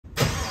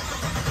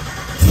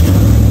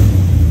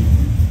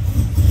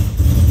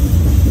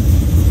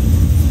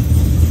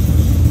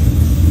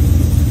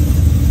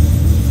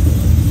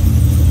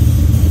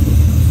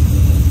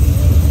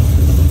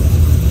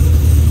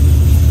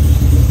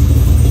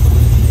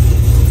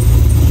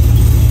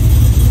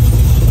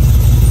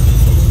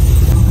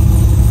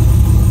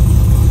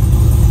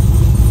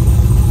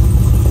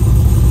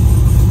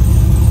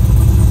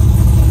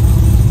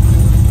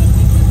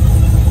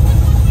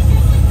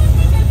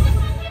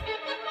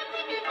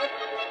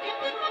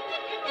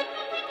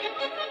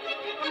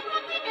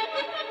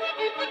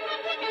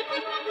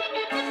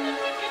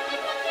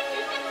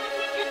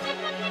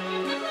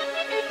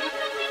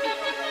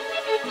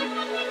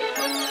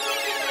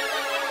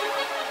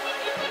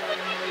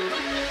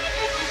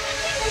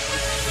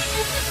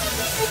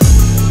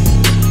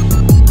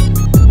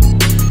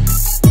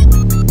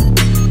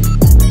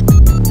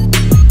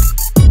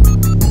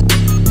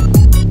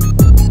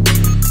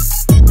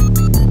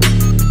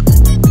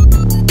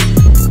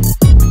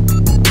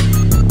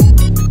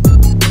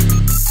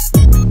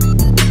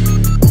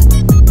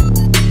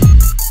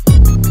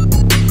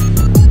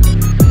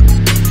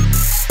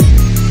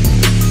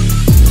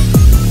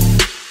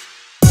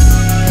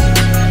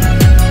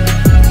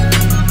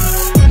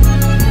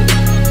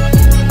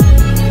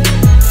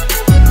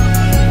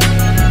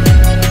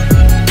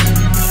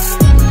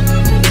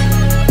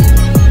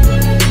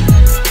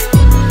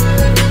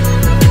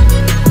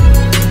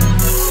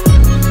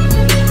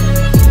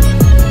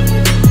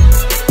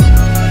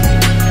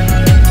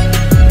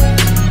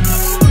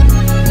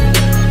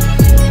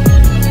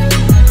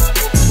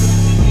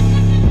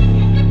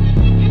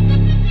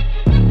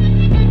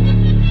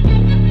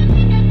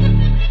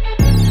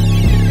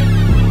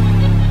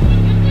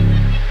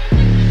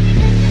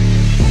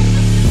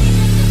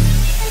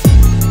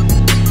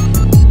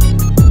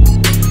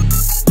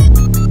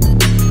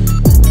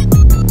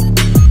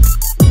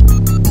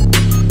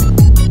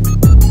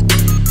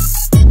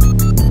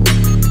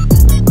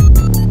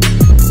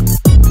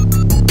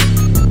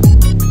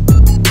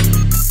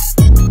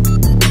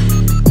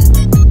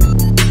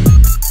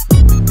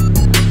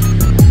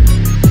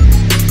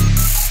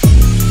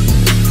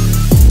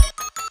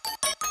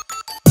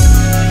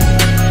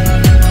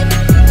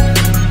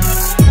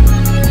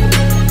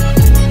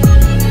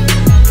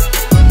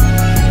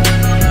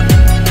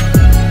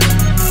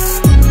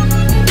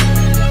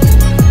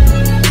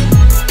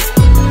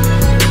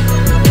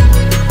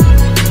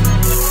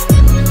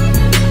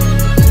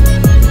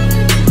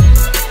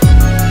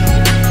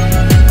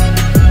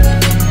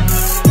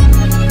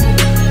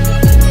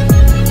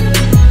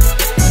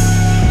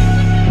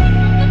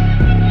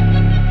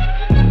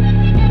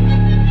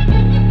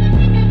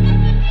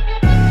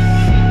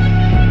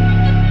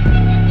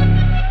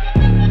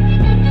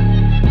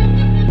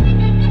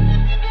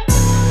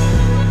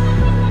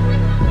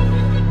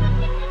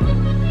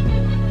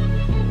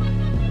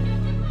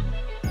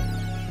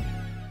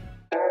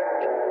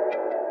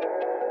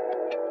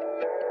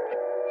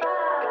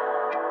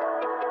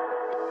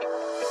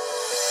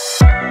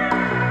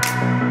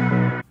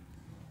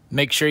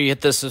Make sure you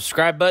hit the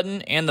subscribe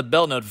button and the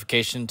bell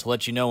notification to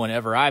let you know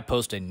whenever I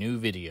post a new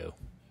video.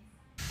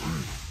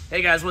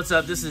 Hey guys, what's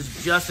up? This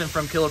is Justin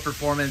from Killer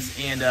Performance,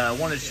 and I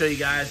wanted to show you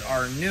guys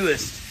our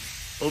newest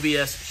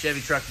OBS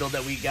Chevy truck build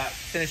that we got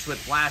finished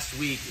with last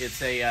week.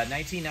 It's a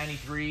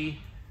 1993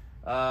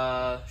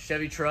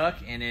 Chevy truck,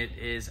 and it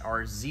is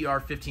our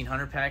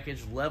ZR1500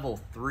 package level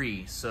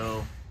 3.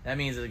 So that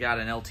means it got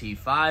an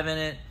LT5 in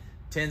it,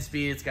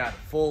 10-speed. It's got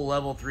full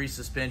level 3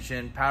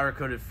 suspension,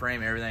 powder-coated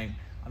frame, everything.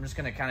 I'm just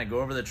gonna kind of go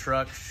over the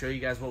truck, show you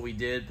guys what we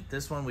did. But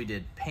this one we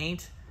did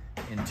paint,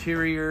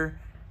 interior,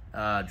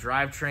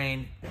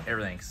 drivetrain,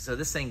 everything. So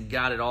this thing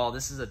got it all.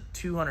 This is a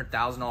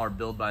 $200,000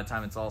 build by the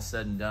time it's all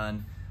said and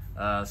done.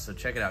 So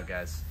check it out,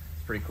 guys.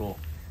 It's pretty cool.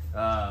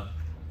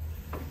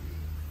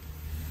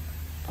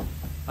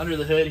 Under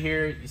the hood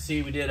here, you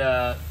see we did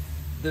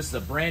this is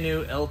a brand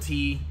new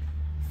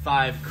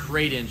LT5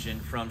 crate engine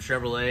from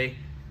Chevrolet.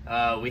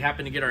 We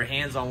happened to get our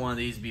hands on one of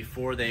these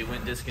before they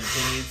went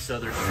discontinued, so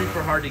they're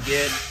super hard to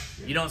get.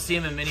 You don't see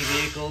them in many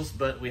vehicles,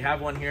 but we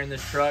have one here in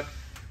this truck.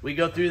 We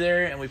go through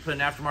there and we put an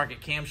aftermarket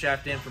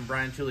camshaft in from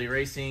Brian Tooley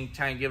Racing,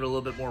 try and give it a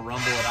little bit more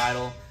rumble at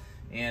idle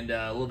and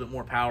a little bit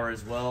more power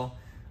as well.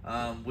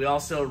 We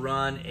also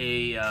run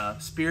a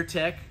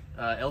SpearTech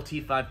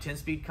LT5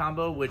 10-speed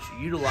combo, which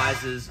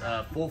utilizes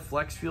full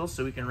flex fuel,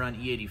 so we can run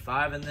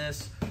E85 in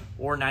this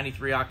or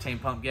 93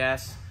 octane pump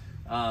gas.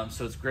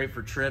 So it's great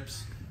for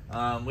trips.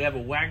 We have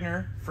a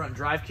Wagner front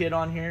drive kit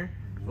on here.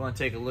 If you want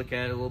to take a look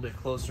at it a little bit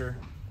closer.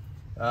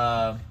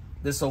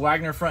 This is a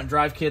Wagner front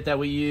drive kit that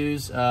we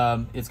use.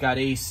 It's got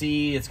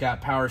AC, it's got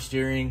power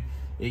steering.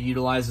 It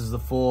utilizes the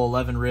full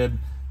 11 rib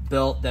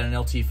belt that an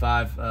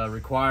LT5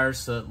 requires,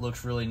 so it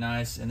looks really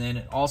nice. And then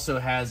it also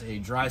has a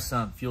dry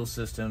sump fuel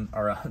system,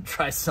 or a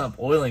dry sump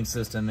oiling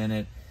system in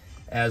it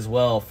as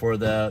well for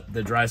the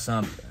dry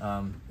sump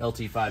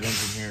LT5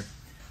 engine here.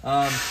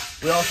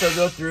 We also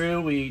go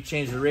through, we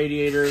change the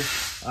radiator,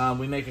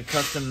 we make a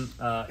custom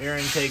air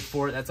intake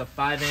for it. That's a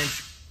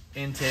 5-inch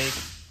intake.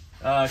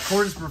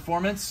 Cordis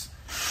Performance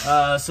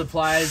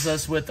supplies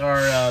us with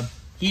our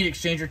heat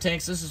exchanger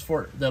tanks. This is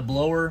for the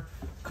blower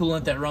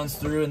coolant that runs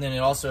through, and then it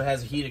also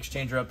has a heat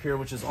exchanger up here,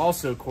 which is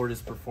also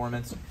Cordis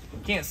Performance. You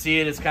can't see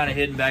it, it's kind of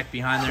hidden back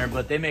behind there,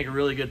 but they make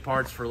really good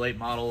parts for late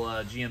model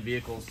GM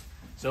vehicles.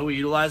 So we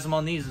utilize them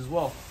on these as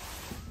well.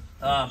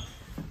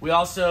 We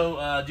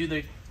also do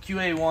the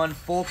QA1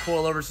 full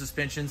coilover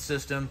suspension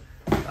system,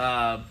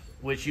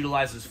 which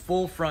utilizes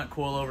full front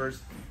coilovers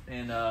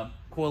and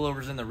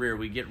coilovers in the rear.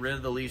 We get rid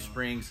of the leaf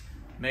springs,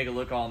 make it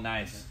look all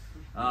nice.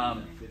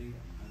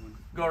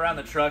 Go around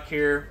the truck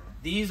here.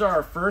 These are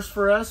our first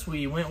for us.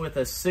 We went with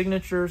a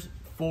signature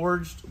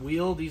forged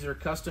wheel. These are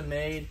custom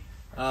made,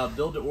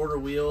 build to order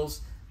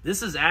wheels.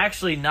 This is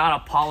actually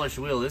not a polished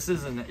wheel. This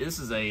is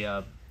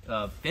a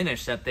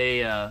finish that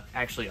they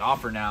actually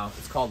offer now.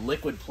 It's called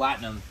liquid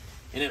platinum,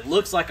 and it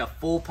looks like a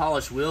full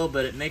polished wheel,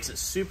 but it makes it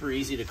super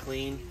easy to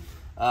clean.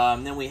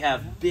 Then we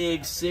have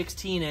big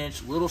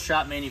 16-inch little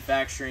shop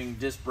manufacturing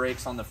disc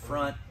brakes on the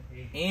front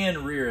and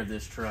rear of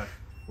this truck,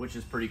 which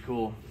is pretty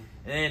cool.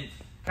 And then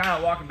kind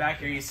of walking back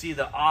here, you see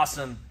the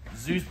awesome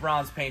Zeus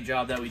bronze paint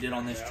job that we did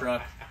on this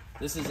truck.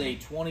 This is a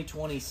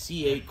 2020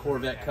 C8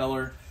 Corvette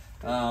color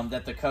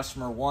that the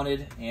customer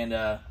wanted, and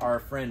our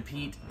friend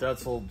Pete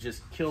Dutzel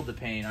just killed the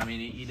paint. I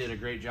mean, he did a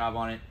great job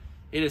on it.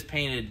 It is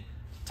painted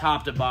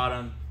top to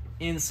bottom,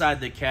 inside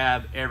the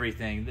cab,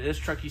 everything. This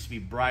truck used to be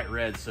bright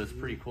red, so it's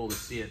pretty cool to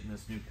see it in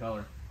this new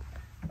color.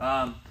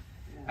 As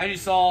you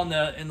saw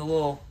in the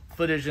little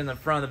footage in the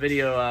front of the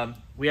video,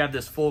 we have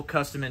this full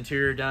custom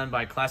interior done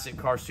by Classic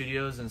Car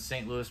Studios in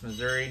St. Louis,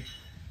 Missouri.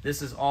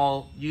 This is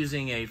all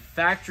using a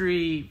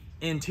factory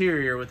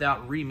interior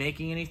without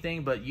remaking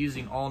anything, but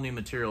using all new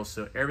materials.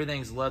 So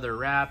everything's leather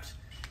wrapped,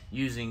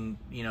 using,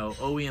 you know,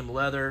 OEM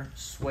leather,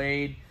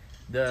 suede.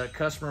 The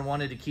customer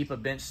wanted to keep a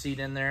bench seat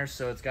in there,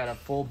 so it's got a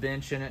full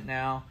bench in it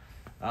now.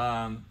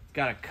 It's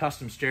got a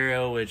custom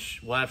stereo,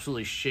 which will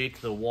absolutely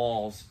shake the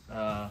walls.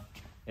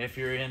 If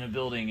you're in a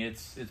building,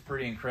 it's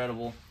pretty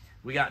incredible.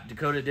 We got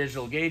Dakota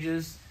digital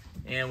gauges,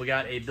 and we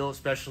got a Billet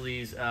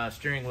Specialties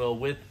steering wheel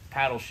with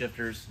paddle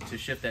shifters to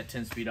shift that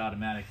 10-speed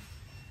automatic.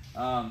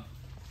 But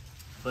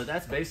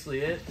that's basically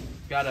it.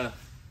 Got a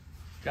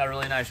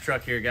really nice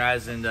truck here,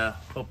 guys, and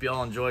hope you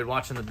all enjoyed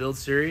watching the build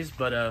series.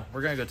 But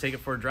we're gonna go take it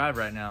for a drive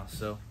right now,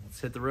 so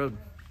let's hit the road.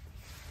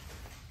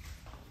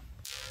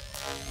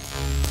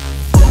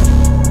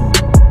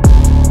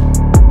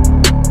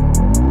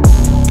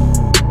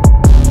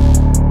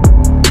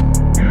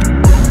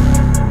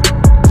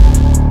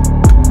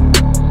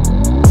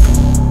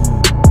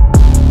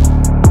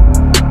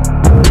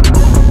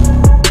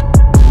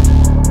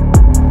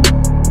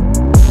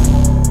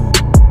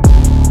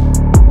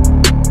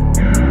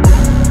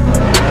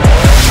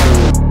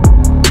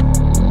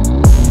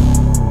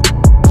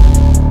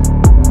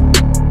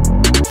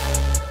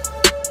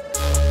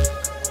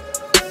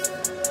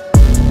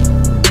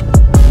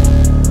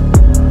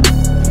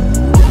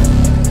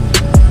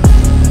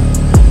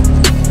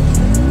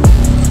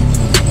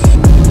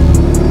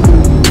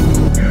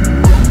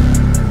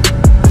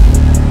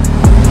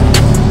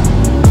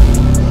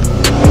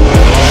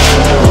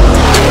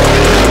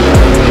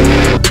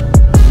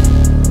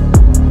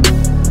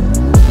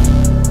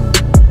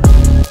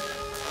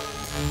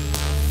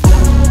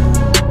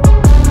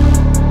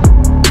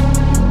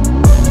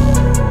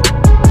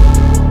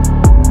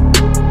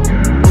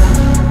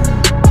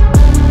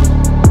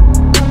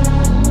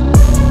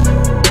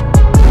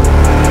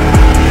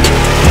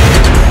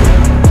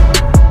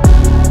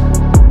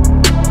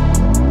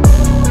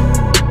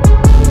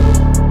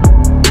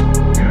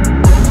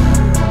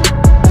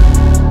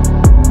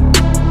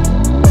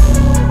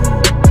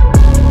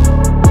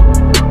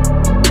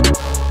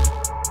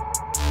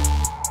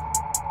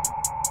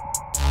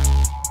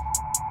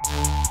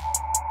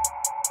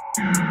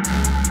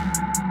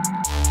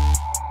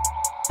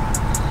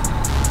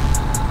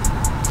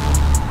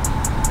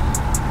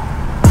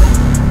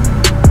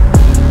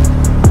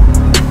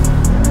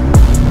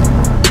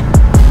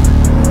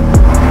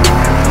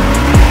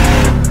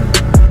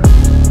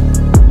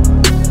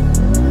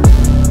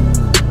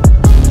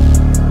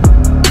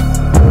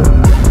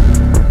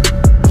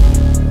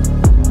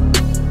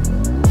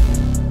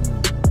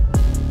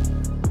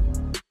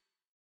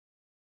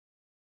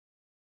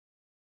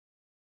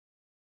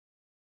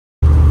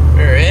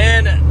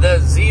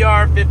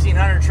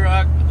 ZR1500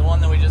 truck, the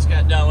one that we just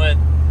got done with.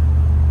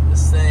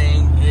 This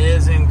thing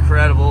is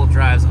incredible,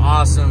 drives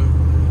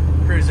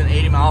awesome, cruising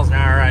 80 miles an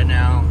hour right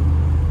now,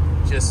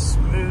 just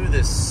smooth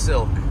as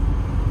silk.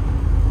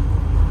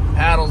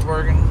 Paddles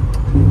working.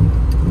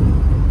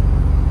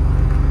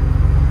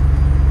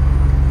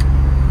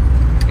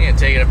 I'm gonna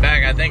take it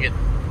back. I think it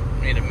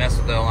need to mess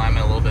with the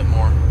alignment a little bit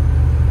more.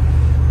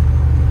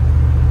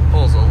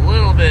 Pulls a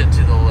little bit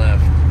to the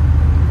left.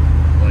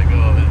 Let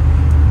go of it.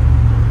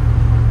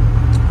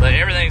 But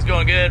everything's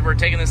going good. We're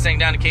taking this thing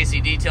down to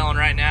KC Detailing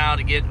right now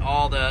to get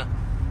all the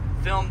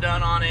film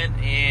done on it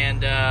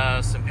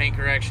and some paint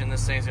correction.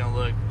 This thing's gonna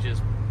look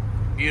just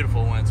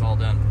beautiful when it's all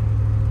done.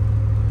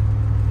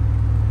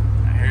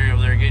 I hear you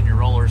over there getting your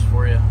rollers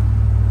for you.